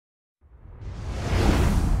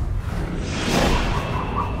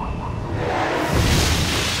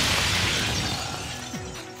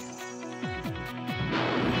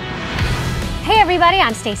everybody,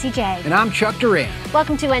 I'm Stacey J. And I'm Chuck Duran.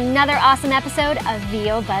 Welcome to another awesome episode of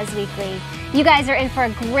VO Buzz Weekly. You guys are in for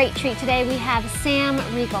a great treat today. We have Sam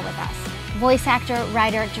Riegel with us, voice actor,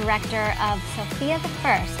 writer, director of Sophia the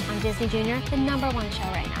First on Disney Junior, the #1 show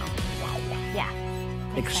right now. Yeah.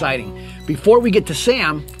 Exciting. Before we get to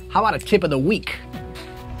Sam, how about a tip of the week?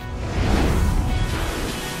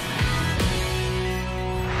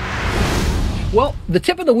 Well, the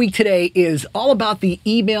tip of the week today is all about the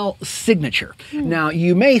email signature. Now,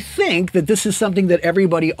 you may think that this is something that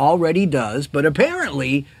everybody already does, but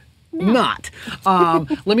apparently not.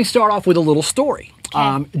 Let me start off with a little story.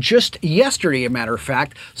 Okay. Just yesterday, a matter of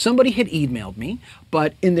fact, somebody had emailed me,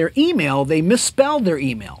 but in their email, they misspelled their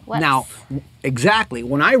email. Whoops. Now, exactly.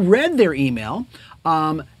 When I read their email,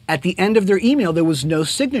 at the end of their email, there was no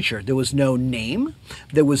signature. There was no name.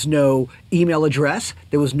 There was no email address.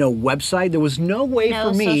 There was no website. There was no way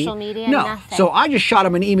for me. No social media, no. nothing. So I just shot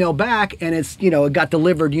them an email back, and it's, it got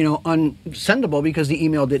delivered, unsendable because the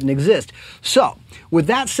email didn't exist. So with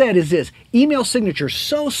that said, is this email signature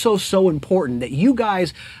so important that you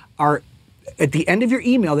guys are at the end of your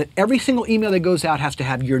email, that every single email that goes out has to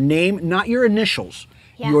have your name, not your initials,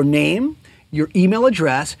 your name, your email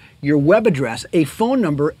address, your web address, a phone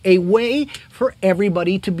number, a way for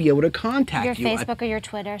everybody to be able to contact you. Your Facebook or your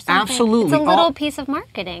Twitter. Something. Absolutely. It's a little piece of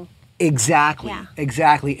marketing. Exactly. Yeah.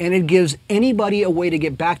 Exactly. And it gives anybody a way to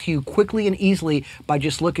get back to you quickly and easily by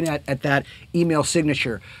just looking at that email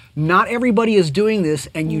signature. Not everybody is doing this,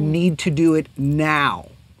 and you need to do it now.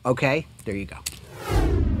 Okay? There you go.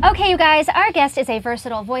 Okay, you guys, our guest is a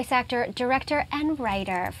versatile voice actor, director, and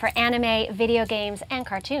writer for anime, video games, and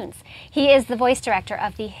cartoons. He is the voice director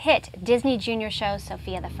of the hit Disney Junior show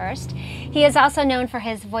Sophia the First. He is also known for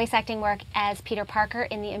his voice acting work as Peter Parker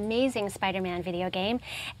in the Amazing Spider-Man video game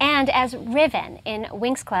and as Riven in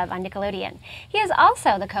Winx Club on Nickelodeon. He is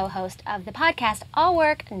also the co-host of the podcast All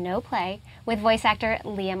Work, No Play with voice actor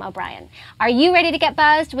Liam O'Brien. Are you ready to get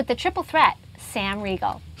buzzed with the triple threat? Sam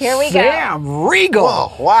Riegel. Here we go. Sam Riegel.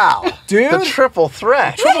 Oh, wow. Dude. The triple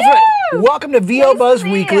threat. Triple threat. Welcome to VO Nice Buzz to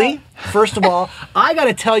see Weekly. you. First of all, I got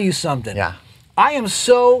to tell you something. Yeah. I am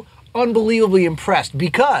so unbelievably impressed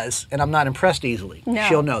because, and I'm not impressed easily. No.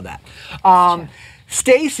 She'll know that.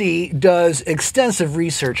 Stacey does extensive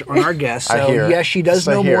research on our guests, so I hear. yes, she does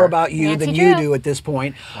So know here. more about you Nancy than you Drew. do at this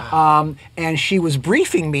point. And she was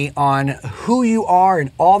briefing me on who you are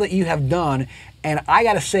and all that you have done. And I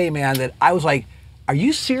got to say, man, that I was like, are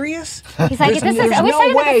you serious? He's like, There's are we no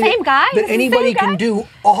talking about way the same guy? that Is this the anybody same guy? can do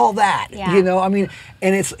all that. Yeah. I mean,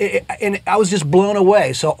 and I was just blown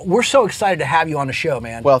away. So we're so excited to have you on the show,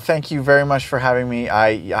 man. Well, thank you very much for having me.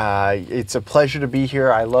 It's a pleasure to be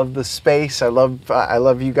here. I love the space. I love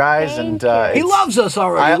you guys. Thank and you. He loves us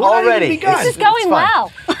already. I We're not even already. begun. This is going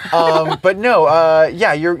fun. well. But no,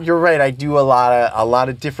 yeah, you're right. I do a lot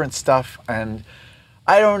of different stuff, and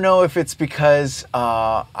I don't know if it's because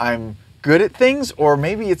I'm good at things, or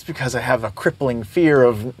maybe it's because I have a crippling fear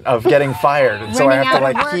of getting fired, and so I Running have to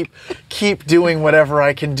out of like keep doing whatever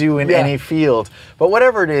I can do in Yeah. any field. But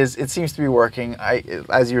whatever it is, it seems to be working.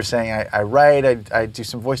 As you were saying, I write, I do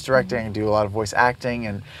some voice directing, I do a lot of voice acting,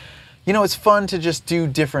 and it's fun to just do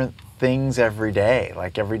different things every day.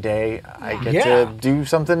 Like every day I get to do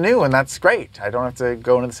something new, and that's great. I don't have to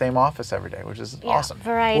go into the same office every day, which is awesome.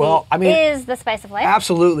 Variety Well, I mean, is the spice of life.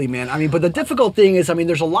 Absolutely, man. I mean, but the difficult thing is,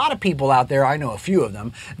 there's a lot of people out there, I know a few of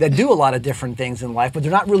them, that do a lot of different things in life, but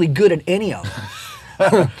they're not really good at any of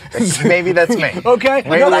them. Maybe that's me. Okay?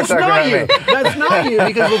 Maybe No, that's talking not about you. me. That's not you.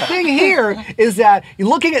 Because the thing here is that you're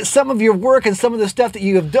looking at some of your work and some of the stuff that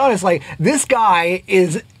you have done, it's like, this guy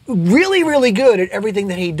is really, really good at everything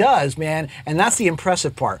that he does, man. And that's the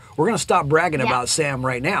impressive part. We're going to stop bragging about Sam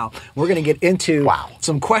right now. We're going to get into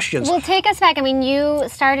some questions. Well, take us back. You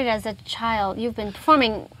started as a child. You've been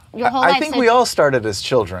performing your whole life. I think we all started as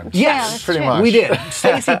children. Yes, that's pretty true. much. We did.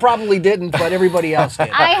 Stacey probably didn't, but everybody else did.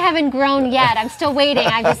 I haven't grown yet. I'm still waiting.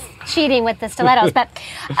 I'm just cheating with the stilettos. But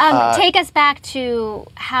take us back to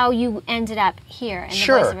how you ended up here in the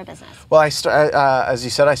voiceover business. Well, as you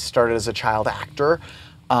said, I started as a child actor.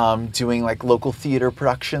 Doing like local theater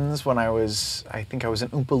productions when I think I was an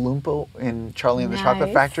Oompa Loompa in Charlie and the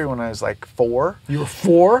Chocolate Factory when I was like 4. You were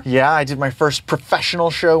 4? Yeah, I did my first professional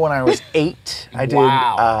show when I was 8.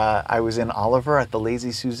 I was in Oliver at the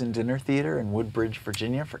Lazy Susan Dinner Theater in Woodbridge,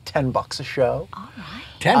 Virginia for $10 a show. All right.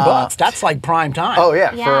 $10. That's like prime time. Oh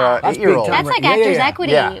yeah, Yeah. for That's 8-year-old. big time. That's like Yeah, Actors yeah.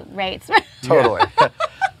 Equity Yeah. rates. Totally.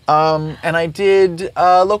 And I did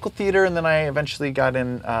local theater, and then I eventually got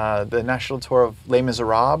in the national tour of Les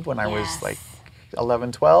Miserables when I was like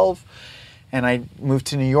 11, 12. And I moved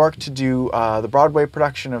to New York to do the Broadway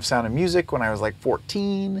production of Sound of Music when I was like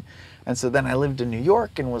 14. And so then I lived in New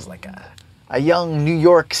York and was like a young New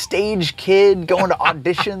York stage kid going to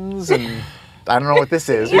auditions, and I don't know what this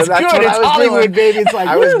is. It's but that's good. what It's I was Hollywood, doing. baby. It's like,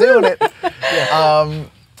 I was doing it.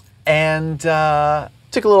 And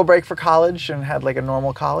took a little break for college and had like a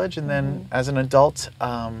normal college, and then as an adult,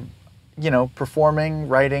 you know, performing,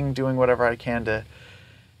 writing, doing whatever I can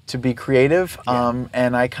to be creative.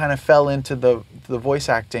 And I kind of fell into the voice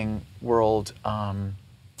acting world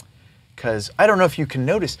because I don't know if you can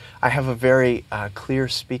notice, I have a very clear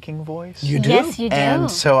speaking voice. You do? Yes, you do.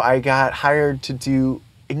 And so I got hired to do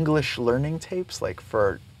English learning tapes, like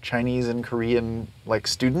for Chinese and Korean like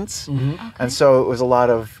students. And so it was a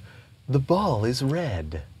lot of, the ball is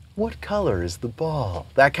red. What color is the ball?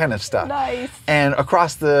 That kind of stuff. Nice. And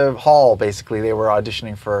across the hall, basically, they were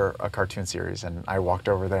auditioning for a cartoon series, and I walked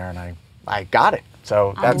over there and I got it.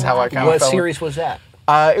 So that's how I kind of What fell. series was that?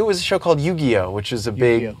 It was a show called Yu-Gi-Oh, which is a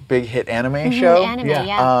big hit anime show. Anime,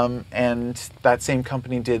 yeah. And that same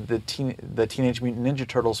company did the Teenage Mutant Ninja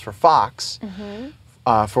Turtles for Fox,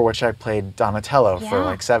 for which I played Donatello for Yeah.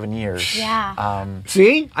 like 7 years. Yeah.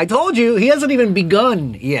 See, I told you, he hasn't even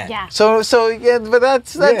begun yet. Yeah. So yeah, but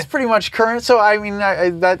that's Yeah. pretty much current. So I mean,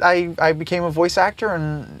 I became a voice actor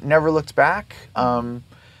and never looked back.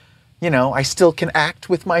 You know, I still can act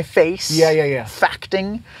with my face. Yeah.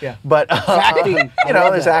 Facting. Yeah. But Facting. I you know,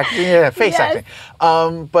 love there's that. acting. Yeah, face Yes.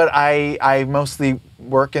 acting. But I mostly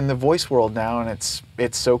work in the voice world now, and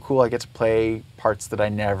it's so cool. I get to play parts that I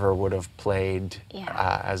never would have played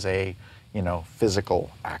as a physical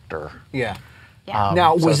actor. Yeah. Yeah.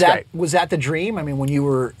 Now, so was it's that great. the dream? I mean, when you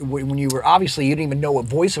were obviously you didn't even know what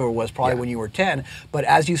voiceover was probably Yeah. when you were 10, but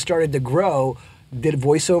as you started to grow, did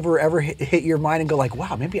voiceover ever hit your mind and go like,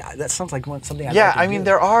 wow, maybe that sounds like something I'd Yeah, like to I do? mean,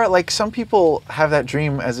 there are, like, some people have that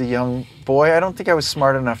dream as a young boy. I don't think I was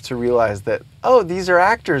smart enough to realize that, oh, these are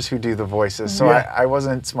actors who do the voices. So Yeah. I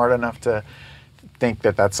wasn't smart enough to think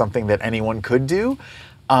that that's something that anyone could do.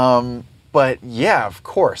 But yeah, of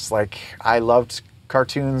course, like, I loved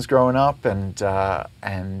cartoons growing up, and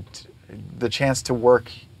the chance to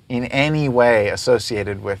work in any way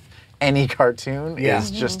associated with any cartoon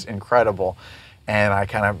is just incredible. And I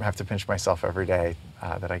kind of have to pinch myself every day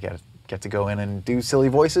that I get to go in and do silly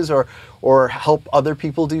voices or help other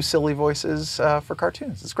people do silly voices for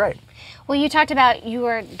cartoons. It's great. Well, you talked about you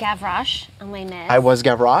were Gavroche on Les Mis. I was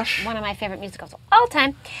Gavroche. One of my favorite musicals of all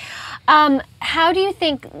time. How do you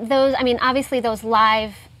think those, I mean, obviously those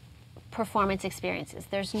live performance experiences,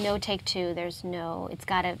 there's no take two,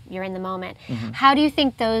 you're in the moment. How do you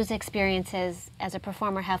think those experiences as a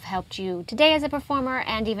performer have helped you today as a performer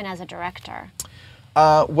and even as a director?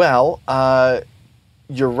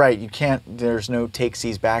 You're right. There's no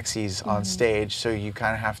takesies, backsies on stage, so you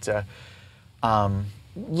kind of have to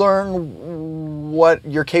learn what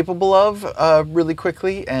you're capable of really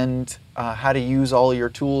quickly, and how to use all your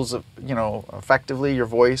tools, effectively, your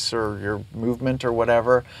voice or your movement or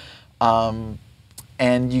whatever.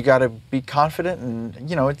 And you got to be confident,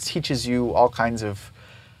 and it teaches you all kinds of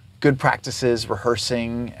good practices,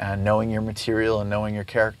 rehearsing, and knowing your material and knowing your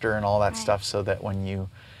character and all that stuff, so that when you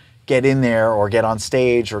get in there or get on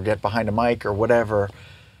stage or get behind a mic or whatever,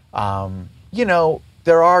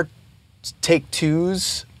 there are take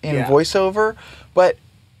twos in voiceover, but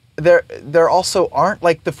there also aren't,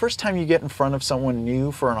 like, the first time you get in front of someone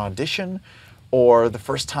new for an audition, or the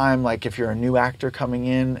first time, like, if you're a new actor coming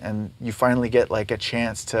in and you finally get, like, a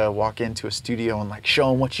chance to walk into a studio and, like, show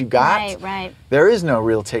them what you got. Right. There is no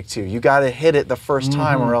real take two. You got to hit it the first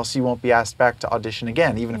time, or else you won't be asked back to audition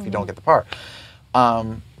again, even if you don't get the part.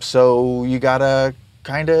 So you got to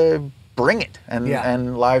kind of bring it,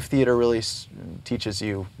 and live theater really teaches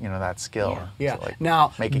you, that skill. Yeah. To, like,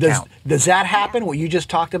 Now, make it count. does that happen? What you just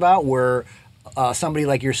talked about, where somebody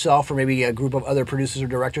like yourself, or maybe a group of other producers or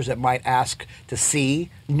directors that might ask to see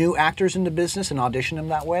new actors in the business and audition them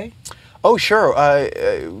that way? Oh, sure.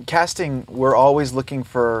 Casting, we're always looking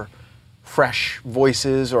for fresh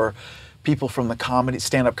voices or people from the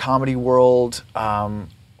stand-up comedy world,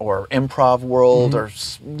 or improv world, or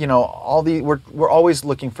we're always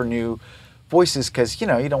looking for new voices, because you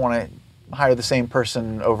don't want to hire the same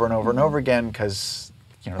person over and over and over again, because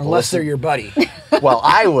Unless they're your buddy. Well,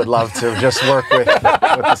 I would love to just work with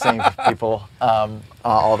the same people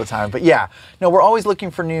all the time. But yeah, no, we're always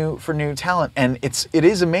looking for new talent, and it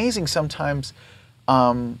is amazing sometimes.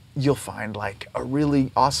 You'll find, like, a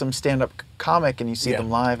really awesome stand-up comic, and you see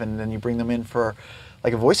them live, and then you bring them in for,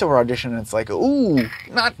 like, a voiceover audition, and it's like, ooh,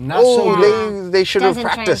 not so good. they should have Doesn't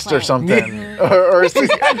practiced translate. or something, or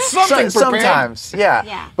something sometimes,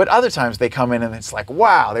 yeah. But other times they come in and it's like,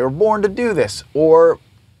 wow, they were born to do this, or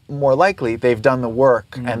more likely they've done the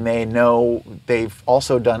work and they know they've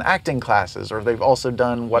also done acting classes or they've also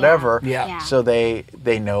done whatever. Yeah. So they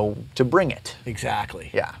know to bring it. Exactly.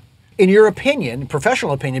 Yeah. In your opinion,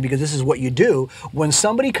 professional opinion, because this is what you do, when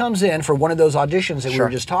somebody comes in for one of those auditions that we were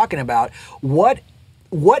just talking about, what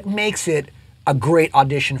makes it a great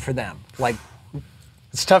audition for them? Like,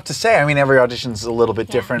 it's tough to say. I mean, every audition is a little bit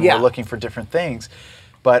different. Yeah. We're looking for different things,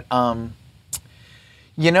 but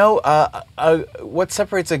you know, what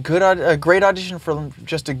separates a great audition from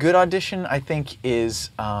just a good audition, I think, is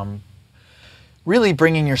really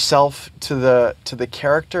bringing yourself to the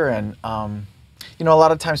character. And you know, a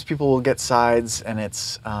lot of times people will get sides, and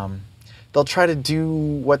it's they'll try to do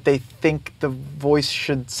what they think the voice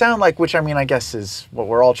should sound like, which, I mean, I guess is what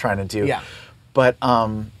we're all trying to do. Yeah. But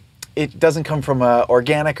it doesn't come from a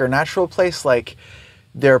organic or natural place, like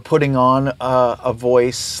they're putting on a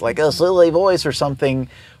voice, like a silly voice or something,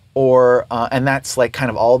 or and that's like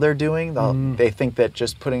kind of all they're doing. They think that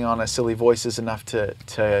just putting on a silly voice is enough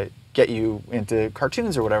to get you into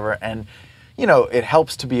cartoons or whatever. And you know, it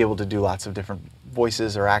helps to be able to do lots of different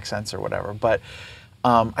voices or accents or whatever. But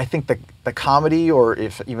I think the comedy, or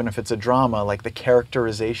even if it's a drama, like the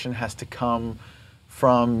characterization has to come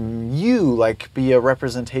from you, like be a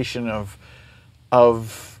representation of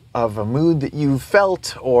a mood that you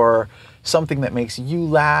felt, or something that makes you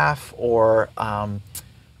laugh, or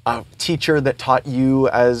a teacher that taught you,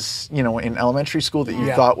 as you know, in elementary school, that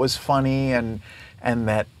you thought was funny, and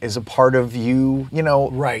that is a part of you, you know.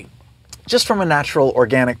 right. Just from a natural,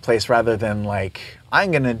 organic place, rather than like,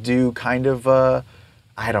 I'm gonna do kind of a,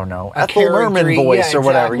 I don't know, Ethel Merman voice or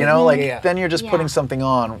whatever, you know, like then you're just putting something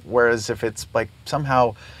on. Whereas if it's like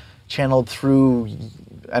somehow channeled through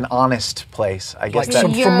an honest place, I guess Like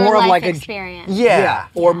that's Your more of life like experience.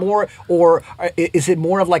 or more, or is it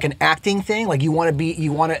more of like an acting thing? Like you want to be,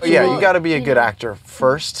 you want to. Yeah, you got to be a good actor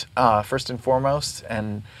first and foremost,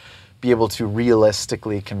 and be able to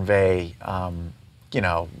realistically convey, you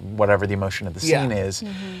know, whatever the emotion of the scene is.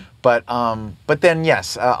 But then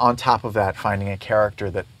yes, on top of that, finding a character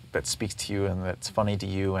that speaks to you and that's funny to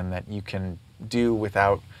you and that you can do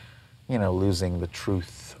without, you know, losing the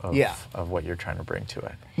truth of what you're trying to bring to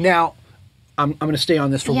it. Now, I'm going to stay on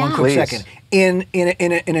this for one quick second. In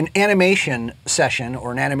an animation session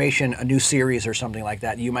or a new series or something like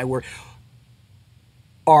that, you might work.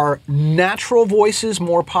 Are natural voices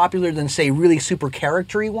more popular than, say, really super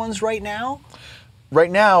charactery ones right now?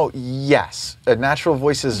 Right now, yes. Natural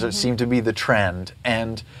voices seem to be the trend,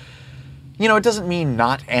 and you know, it doesn't mean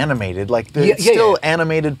not animated. Like still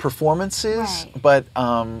animated performances, but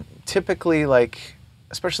typically, like,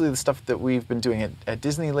 especially the stuff that we've been doing at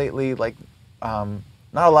Disney lately, like not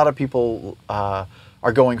a lot of people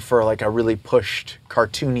are going for like a really pushed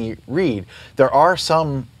cartoony read. There are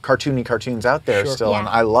some cartoons out there still, and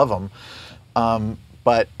I love them.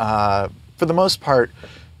 But for the most part,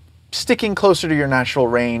 sticking closer to your natural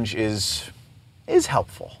range is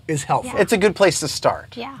helpful. Is helpful. It's a good place to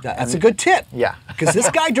start. Yeah. That's a good tip. Yeah. Because this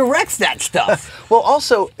guy directs that stuff. Well,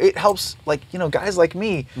 also, it helps, like, you know, guys like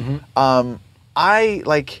me, I,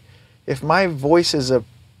 like, if my voice is a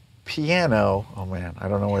piano, oh man, I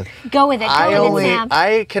don't know where. Go with it.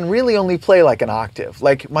 I can really only play like an octave.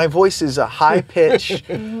 Like, my voice is a high pitch,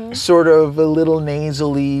 sort of a little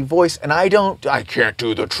nasally voice, and I can't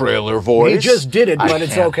do the trailer voice. He just did it, but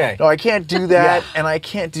it's okay. No, I can't do that, and I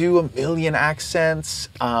can't do a million accents.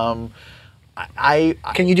 Can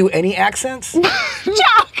you do any accents?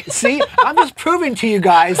 See, I'm just proving to you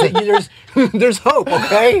guys that there's hope.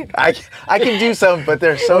 Okay. I can do some, but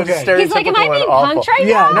they're so stereotypical. He's like, am I being punked right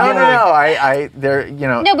now? No. They're, you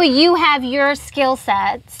know. No, but you have your skill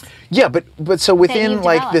sets. Yeah, but so within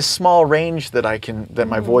like this small range that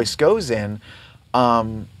my voice goes in,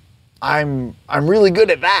 I'm really good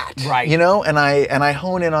at that. Right. You know, and I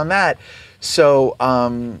hone in on that, so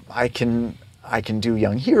I can do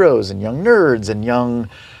young heroes and young nerds and young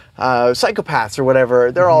psychopaths or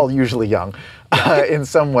whatever. They're all usually young in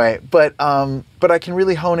some way, but I can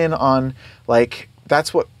really hone in on, like,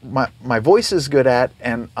 that's what my voice is good at,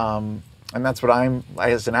 and that's what I'm,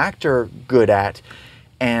 as an actor, good at.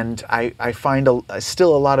 And I find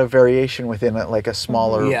still a lot of variation within like a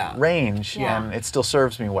smaller range, and it still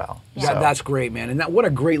serves me well. Yeah. That's great, man. And what a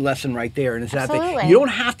great lesson right there. And it's that Absolutely. you don't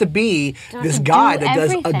have to be this guy that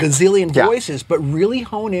does a gazillion voices, but really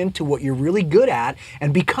hone into what you're really good at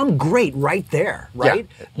and become great right there, right?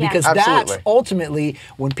 Yeah. Because Absolutely. that's ultimately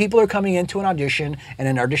when people are coming into an audition and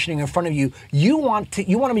then auditioning in front of you, you want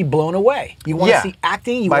to be blown away. You want to see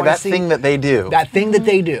acting. You by want to that see thing that they do. That thing that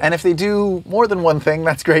they do. And if they do more than one thing,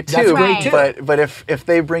 that's great too. That's great too. But if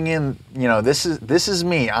they bring in, you know, this is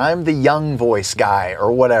me. I'm the young voice guy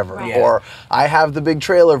or whatever, Right. or I have the big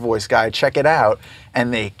trailer voice guy. Check it out,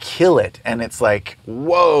 and they kill it, and it's like,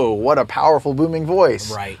 whoa, what a powerful booming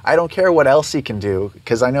voice. Right. I don't care what else he can do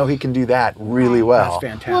because I know he can do that really well. That's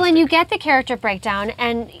fantastic. Well, and you get the character breakdown,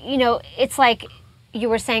 and you know, it's like you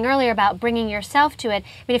were saying earlier about bringing yourself to it.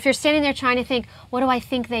 I mean, if you're standing there trying to think, what do I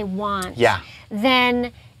think they want? Yeah.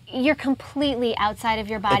 Then you're completely outside of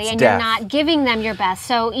your body, It's and death. you're not giving them your best.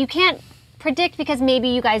 So you can't predict because maybe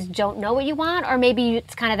you guys don't know what you want, or maybe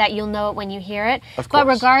it's kind of that you'll know it when you hear it. Of But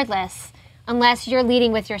course. regardless, unless you're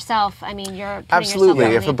leading with yourself, I mean, you're putting Absolutely.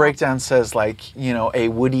 yourself If a breakdown says like, you know, a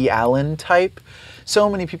Woody Allen type, so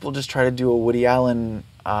many people just try to do a Woody Allen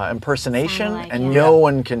impersonation, Sound like, and yeah. no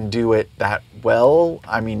one can do it that well.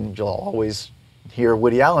 I mean, you'll always hear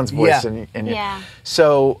Woody Allen's voice, Yeah. and Yeah.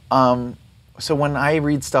 so so when I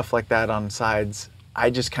read stuff like that on sides,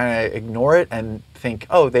 I just kind of ignore it and think,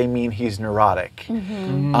 oh, they mean he's neurotic.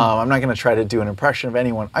 I'm not going to try to do an impression of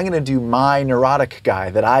anyone. I'm going to do my neurotic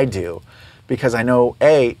guy that I do, because I know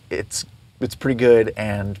A, it's pretty good,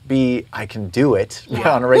 and B, I can do it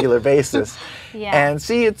on a regular basis. Yeah. And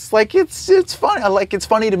C, it's like it's funny. Like, it's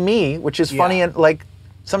funny to me, which is funny, Yeah. and like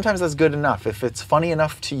sometimes that's good enough. If it's funny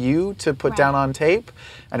enough to you to put Right. down on tape,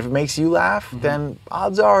 and if it makes you laugh, then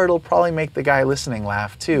odds are it'll probably make the guy listening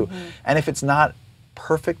laugh too. And if it's not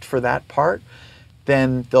perfect for that part,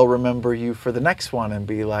 then they'll remember you for the next one and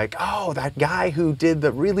be like, oh, that guy who did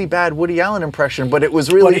the really bad Woody Allen impression, but it was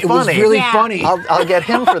really But it funny. was really Yeah. funny. I'll get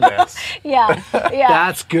him for this. Yeah, yeah.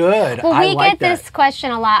 That's good. Well, I we like get that. this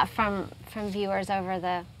question a lot from viewers over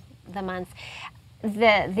the months.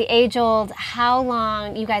 The age old, how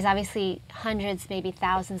long? You guys obviously hundreds, maybe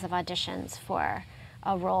thousands of auditions for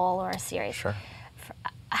a role or a series. Sure.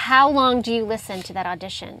 How long do you listen to that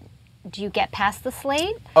audition? Do you get past the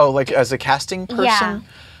slate? Oh, like as a casting person?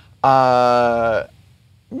 Yeah.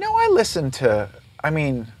 No, I listen to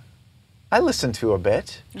a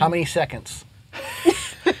bit. How many seconds?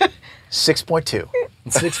 6.2.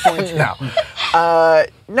 6 points? No.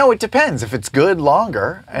 No, it depends. If it's good,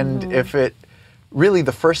 longer. And if it really,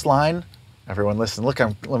 the first line, everyone listen, look,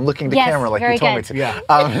 I'm looking to Yes, camera like very you told good. me to.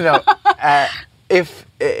 Yeah.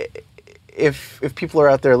 If people are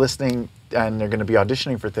out there listening and they're going to be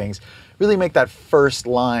auditioning for things, really make that first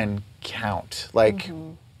line count. Like,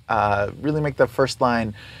 really make that first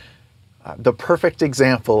line the perfect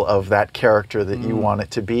example of that character that you want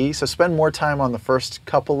it to be. So spend more time on the first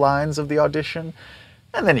couple lines of the audition,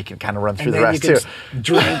 and then you can kind of run through And the then rest you too. can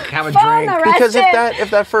drink, have a Phone drink. the rest. Because That's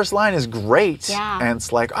if that first line is great, Yeah. and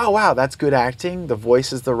it's like, oh wow, that's good acting, the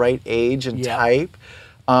voice is the right age and Yeah. type,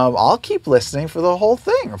 I'll keep listening for the whole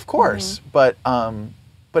thing, of course. But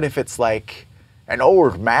if it's like an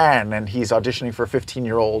old man and he's auditioning for a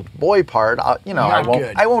 15-year-old boy part, Not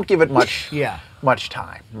good. I won't give it much Yeah. much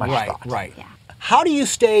time, much thought. Right. Yeah. How do you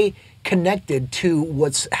stay connected to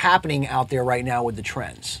what's happening out there right now with the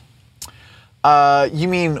trends? You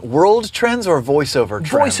mean world trends or voiceover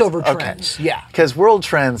trends? Voiceover trends, yeah. Because world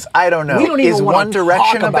trends, I don't know. We don't even is wanna One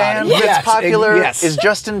Direction talk a about band it. Yes, that's popular? yes. Is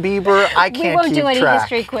Justin Bieber? I We can't won't keep do any track.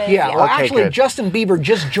 history quiz. Yeah, well, Okay, actually, good. Justin Bieber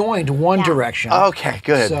just joined One Yeah. Direction. Okay,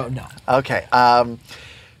 good. So, no. Okay.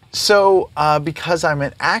 Because I'm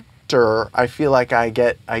an actor, I feel like I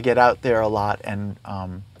get out there a lot, and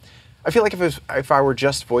I feel like if I were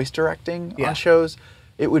just voice directing Yeah. on shows,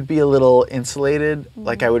 it would be a little insulated.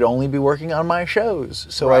 Like I would only be working on my shows,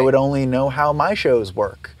 so I Right. would only know how my shows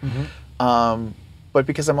work. But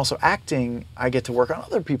because I'm also acting, I get to work on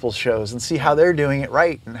other people's shows and see how they're doing it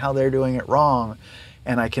right and how they're doing it wrong,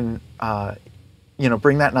 and I can,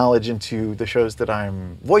 bring that knowledge into the shows that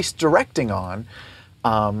I'm voice directing on,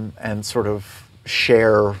 and sort of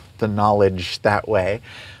share the knowledge that way.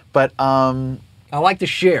 But I like to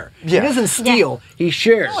share. Yeah. He doesn't steal, he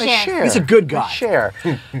shares. I Share. share. He's a good guy. I share.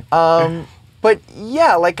 But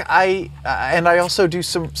yeah, like I also do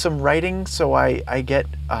some writing, so I get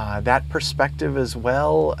that perspective as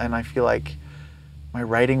well, and I feel like my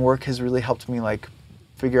writing work has really helped me like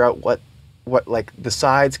figure out what like the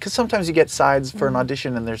sides, because sometimes you get sides for an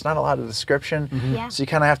audition and there's not a lot of description, Yeah. so you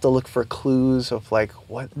kind of have to look for clues of like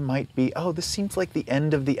what might be, oh, this seems like the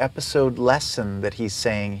end of the episode lesson that he's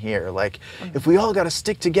saying here, like if we all got to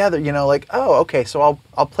stick together, like, oh, okay, so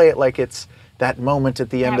I'll play it like it's that moment at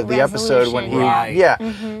the end That of the episode when he, resolution,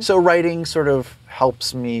 yeah. So writing sort of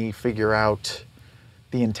helps me figure out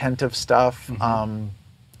the intent of stuff, and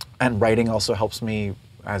writing also helps me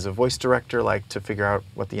as a voice director, like to figure out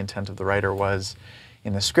what the intent of the writer was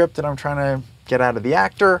in the script that I'm trying to get out of the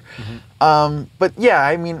actor. But yeah,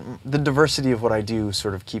 I mean, the diversity of what I do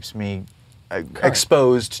sort of keeps me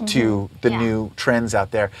exposed to the Yeah. new trends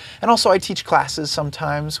out there. And also I teach classes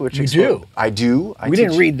sometimes, which You do? I do. We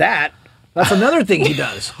didn't read that. That's another thing he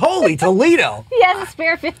does. Holy Toledo. He has a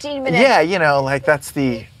spare 15 minutes. Yeah, you know, like that's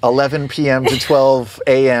the 11 p.m. to 12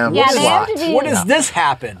 a.m. Yeah, they slot. have to be- What does this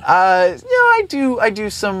happen? You know, I do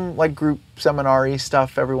some like group seminar-y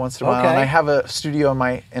stuff every once in a while. And Okay. I have a studio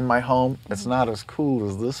in my home. It's not as cool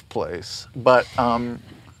as this place, but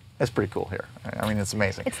it's pretty cool here. I mean, it's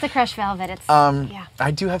amazing. It's the crushed velvet. It's yeah.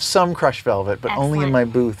 I do have some crushed velvet, but only in Excellent. my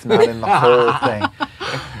booth, not in the whole thing.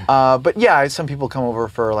 But yeah, some people come over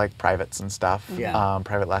for like privates and stuff, Yeah.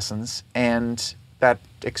 private lessons, and that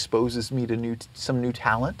exposes me to some new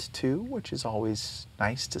talent too, which is always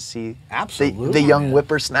nice to see. Absolutely. The young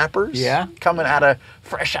whippersnappers, Yeah. coming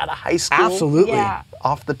fresh out of high school, Absolutely. Yeah.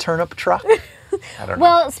 off the turnip truck. I don't know.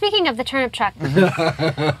 Well, speaking of the turnip truck,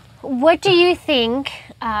 what do you think?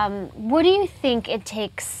 What do you think it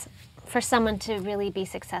takes for someone to really be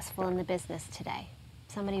successful in the business today?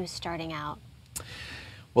 Somebody who's starting out.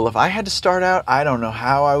 Well, if I had to start out, I don't know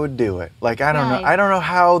how I would do it. Like I don't Really? know. I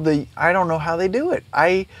don't know how they do it.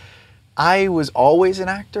 I was always an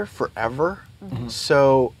actor forever.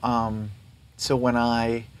 So so when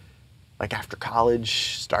I like after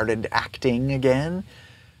college started acting again,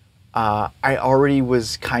 I already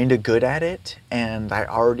was kind of good at it, and I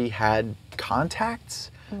already had contacts.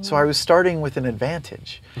 So I was starting with an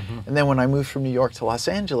advantage. And then when I moved from New York to Los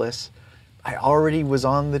Angeles, I already was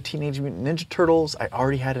on the Teenage Mutant Ninja Turtles. I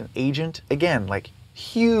already had an agent. Again, like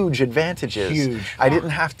huge advantages. Huge. I didn't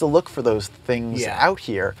have to look for those things Yeah. out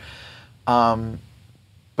here.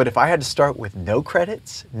 But if I had to start with no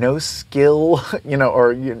credits, no skill, you know,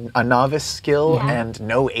 or a novice skill Yeah. and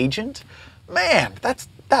no agent, man,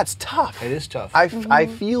 that's tough. It is tough. I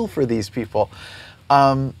feel for these people.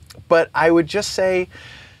 But I would just say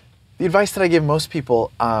the advice that I give most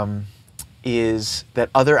people is that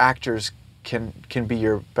other actors can be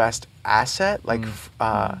your best asset. Like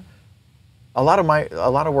a lot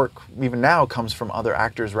of work even now comes from other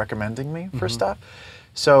actors recommending me for stuff.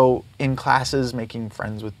 So in classes, making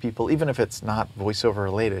friends with people, even if it's not voiceover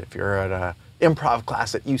related, if you're at a improv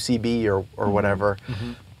class at UCB or whatever,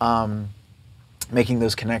 making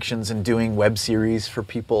those connections and doing web series for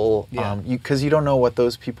people, Yeah. because you don't know what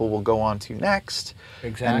those people will go on to next.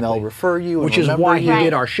 Exactly. And they'll refer you. And Which is remember why he you. Right.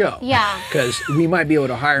 did our show. Yeah. Because we might be able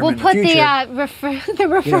to hire him We'll in put the the future. the You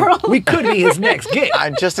know, referral. we could be his next gig.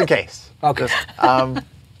 Just in case. Okay.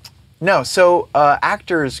 No, so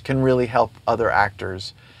actors can really help other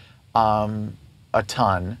actors a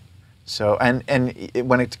ton. So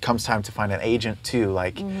when it comes time to find an agent too,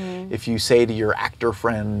 like if you say to your actor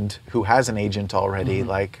friend who has an agent already,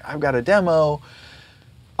 like I've got a demo,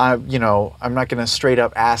 I'm not going to straight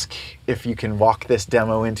up ask if you can walk this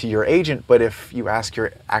demo into your agent, but if you ask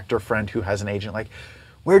your actor friend who has an agent, like,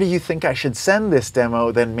 where do you think I should send this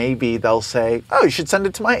demo? Then maybe they'll say, oh, you should send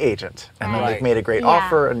it to my agent. And then Right. they've made a great Yeah.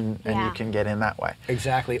 offer and Yeah. you can get in that way.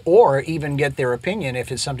 Exactly. Or even get their opinion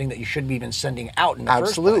if it's something that you shouldn't be even sending out in the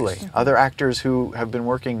Absolutely. first place. Other actors who have been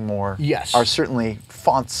working more Yes. are certainly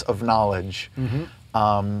fonts of knowledge.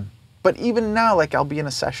 But even now, like I'll be in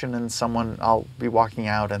a session and I'll be walking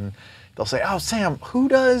out and they'll say, oh, Sam, who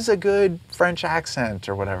does a good French accent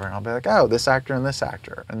or whatever? And I'll be like, oh, this actor and this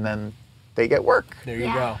actor. And then they get work. There you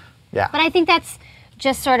Yeah. go. Yeah. But I think that's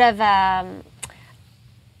just sort of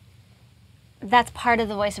that's part of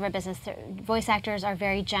the voiceover business. Voice actors are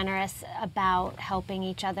very generous about helping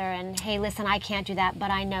each other. And hey, listen, I can't do that,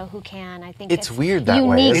 but I know who can. I think It's weird that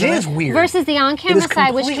way, unique isn't It is weird. versus the on-camera It is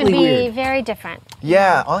side, which can completely be weird. very different.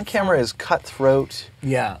 Yeah, on camera is cutthroat.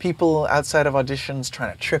 Yeah. People outside of auditions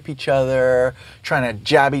trying to trip each other, trying to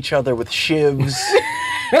jab each other with shivs.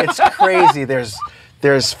 It's crazy.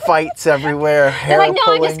 There's fights everywhere. Hair They're like, no,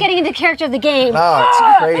 pulling. I'm just getting into character of the game. Oh,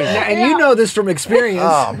 it's crazy. And you know this from experience.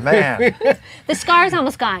 Oh man, The scar's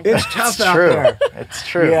almost gone. It's tough it's out true. there. It's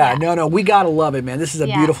true. Yeah, no, we gotta love it, man. This is a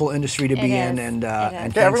Yeah. beautiful industry to be It in, is. and It is. and Yeah,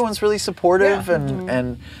 thanks- everyone's really supportive,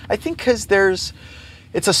 and I think because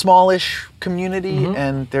it's a smallish community,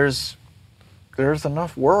 and there's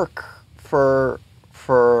enough work for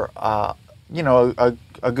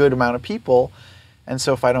a good amount of people, and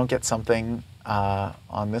so if I don't get something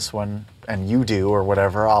on this one, and you do or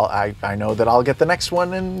whatever, I know that I'll get the next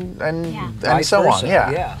one, and Vice so versa, on.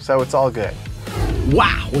 Yeah. yeah. So it's all good.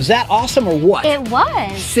 Wow, was that awesome or what? It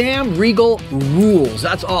was. Sam Riegel rules.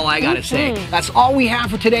 That's all I gotta say. That's all we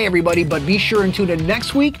have for today, everybody. But be sure and tune in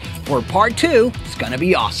next week for part 2. It's gonna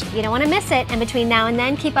be awesome. You don't want to miss it. And between now and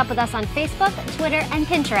then, keep up with us on Facebook, Twitter, and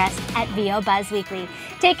Pinterest at VO Buzz Weekly.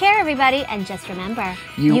 Take care, everybody, and just remember,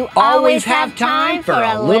 You always have time for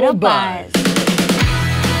a little buzz.